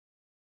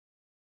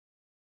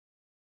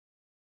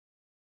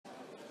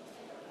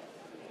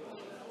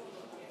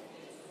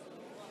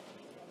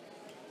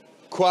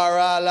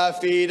QUARA, la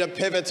fille de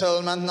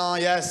Pivotal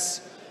maintenant, yes.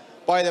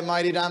 By the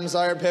mighty damn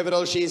sire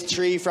Pivotal, she's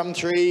 3 from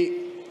 3.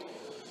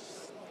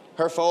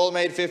 Her foal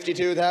made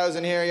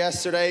 52,000 here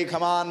yesterday.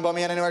 Come on, put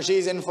me in anywhere.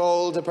 She's in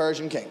foal to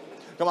Persian King.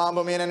 Come on,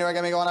 put me in anywhere.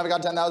 Get me going. I've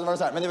got 10,000 for a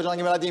start. Give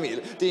me that D-Meal.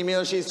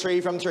 D-Meal, she's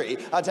 3 from 3.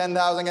 At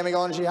 10,000, get me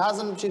going.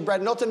 She's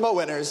bred nothing but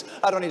winners.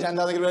 At only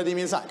 10,000, give me that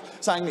D-Meal.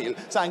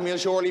 Sang Meal,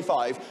 surely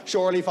 5.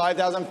 Surely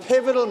 5,000.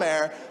 Pivotal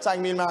mare.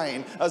 Sang Meal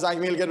Marine. Sang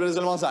Meal, get rid of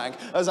Zulmon Sank.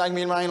 Sang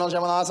Meal Marine, launch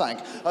Yamana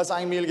Sank.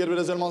 Sang Meal, get rid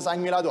of Zulmon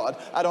Sang Meal Adwad.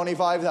 At only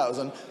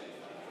 5,000.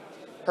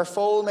 Her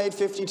foal made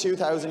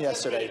 52,000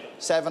 yesterday.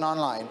 7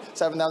 online.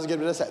 7,000 get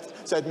rid of set.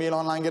 Set meal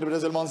online get rid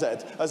of Zulmon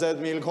set. I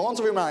said meal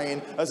QUANZHOU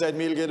marine. I said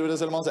meal get rid of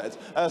Zulmon set.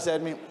 I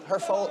said meal. Her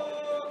foal.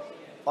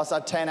 What's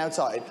that? 10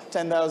 outside.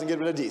 10,000 get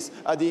rid of D's.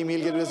 A D meal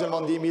get rid of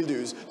Zulmon. D meal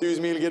dues. Dues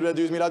meal get rid of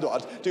Dues meal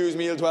Adwad. Dues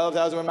meal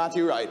 12,000 with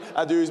Matthew Wright.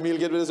 A Dues meal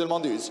get rid of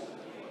Zulmon dues.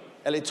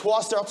 Elle est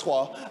 3 sur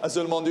 3. A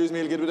Zulmon dues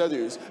meal get rid of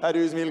dues. A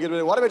Dues meal get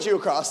rid of. What about you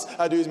across?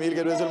 A Dues meal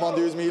get rid of Zulmon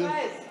dues meal.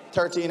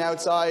 13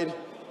 outside.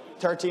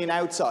 13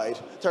 outside,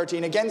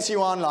 13 against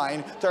you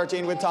online,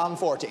 13 with Tom,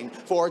 14,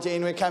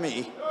 14 with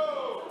Camille,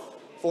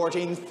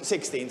 14,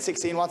 16,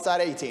 16, what's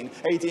that, 18,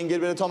 18 get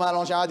rid of Thomas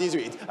Lange à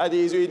 18, à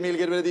 18 000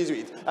 get rid of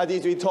 18, à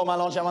 18 Thomas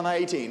Lange à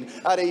 18,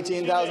 at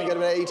 18,000 get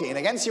rid of 18,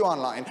 against you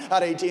online,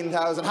 at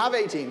 18,000, have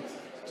 18,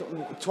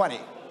 20,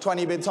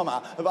 20 bid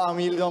Thomas,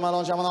 20 000 Thomas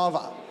Lange à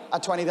 20,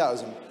 at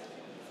 20,000,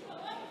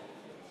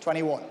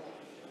 21.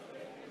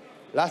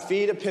 La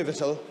fille de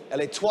Pivotal,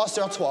 elle est 3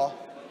 sur 3,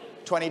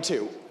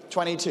 22.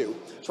 22,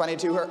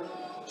 22 her,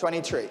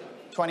 23,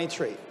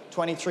 23,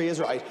 23 is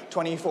right,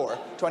 24,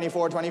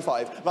 24,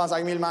 25,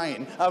 25 000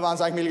 marine,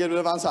 25 000 get rid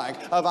of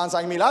 25,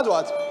 25 000 à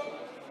droite,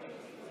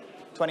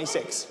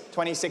 26,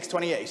 26,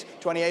 28,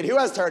 28, who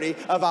has 30,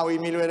 28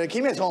 000 with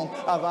qui mettons,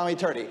 28,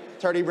 30,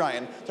 30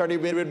 Brian, 30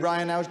 bid with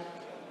Brian now.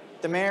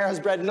 The mare has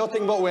bred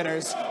nothing but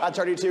winners at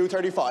 32,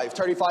 35,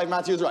 35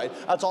 Matthew's right,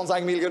 at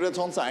 35 000 get rid of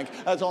 25,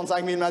 at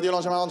 25 000 Matthew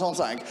Lange à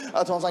 25,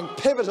 at 25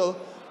 Pivotal,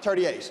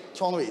 38,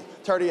 28,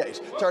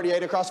 38,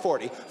 38 across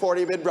 40,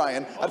 40 bid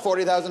Brian, at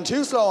 40,000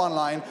 too slow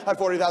online, at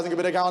 40,000 give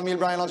it a count, meal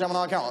Brian on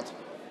Gemini account.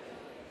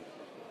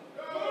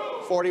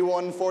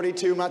 41,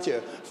 42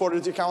 Mathieu,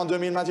 42 42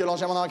 000 Mathieu on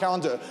Gemini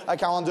account 2, à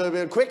 42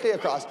 bid quickly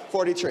across,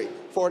 43,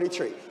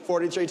 43,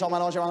 43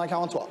 Thomas on Gemini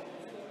account 3.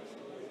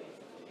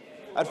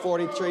 At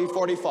 43,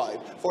 45,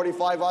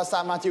 45 was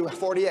that Mathieu,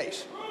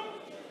 48,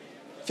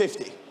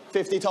 50.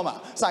 50 Thomas,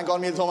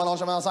 50 000 Thomas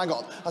Lange à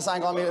 50, à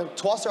 50 000,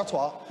 3 sur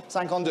 3,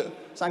 52,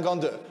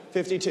 52,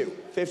 52,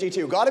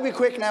 52. Got to be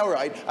quick now,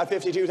 right? At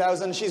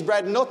 52,000, she's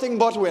bred nothing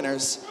but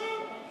winners.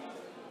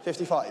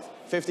 55,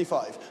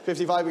 55,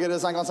 55, we get a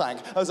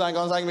 55, à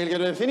 55 000,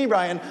 get a Finny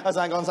Brian, à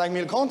 55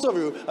 000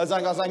 QUANZHOU, à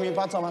 55 000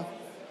 Pat Thomas.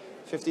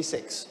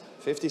 56,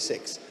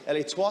 56, elle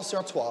est 3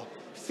 sur 3,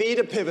 fille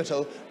de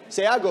Pivotal,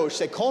 c'est à gauche,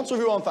 c'est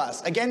QUANZHOU en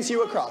face, against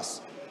you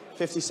across.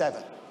 57,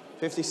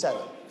 57,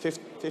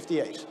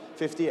 58.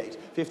 58,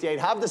 58,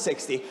 have the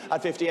 60,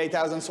 at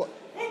 58,000,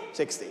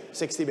 60,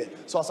 60 bid,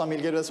 60 000,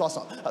 get rid of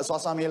 60, à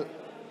 60 000,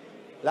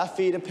 la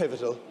fille de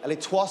Pivotal, elle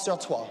est 3 sur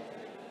 3,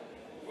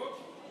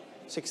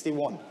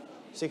 61,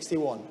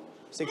 61,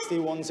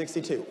 61,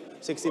 62,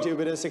 62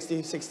 bid is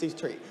 60,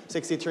 63,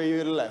 63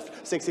 bid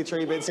left,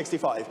 63 bid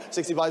 65,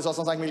 65,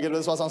 65 000, get rid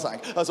of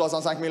 65, à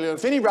 65 000,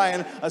 Finny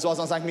Brian, à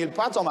 65 000,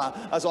 Pat Thomas,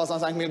 à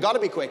 65 000, gotta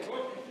be quick.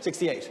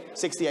 68,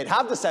 68,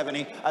 have the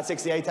 70 at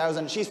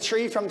 68,000. She's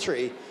 3 from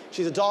 3.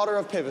 She's a daughter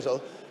of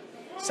Pivotal.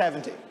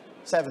 70,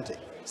 70,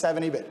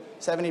 70 bid,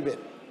 70 bid.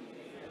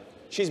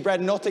 She's bred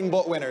nothing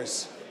but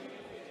winners.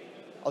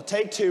 I'll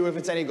take 2 if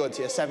it's any good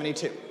to you.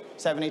 72,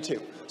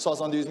 72.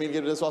 72 000,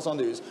 get rid of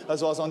 72.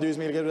 72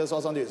 000, get rid of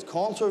 72.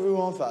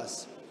 QUANZHOU en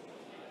face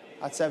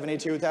at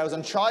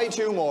 72,000. Try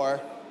 2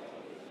 more.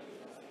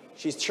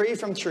 She's 3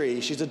 from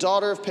 3, she's a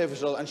daughter of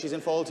Pivotal, and she's in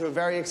foal to a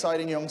very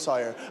exciting young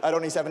sire. At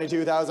only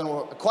 72,000,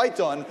 we're quite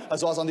done. À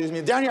 72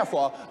 000, dernière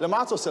fois, le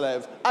marteau se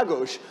lève à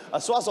gauche,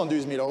 à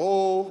 72 000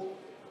 euros.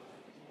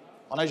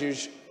 On a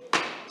juge.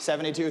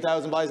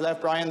 72,000 buys left,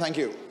 Brian, thank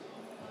you.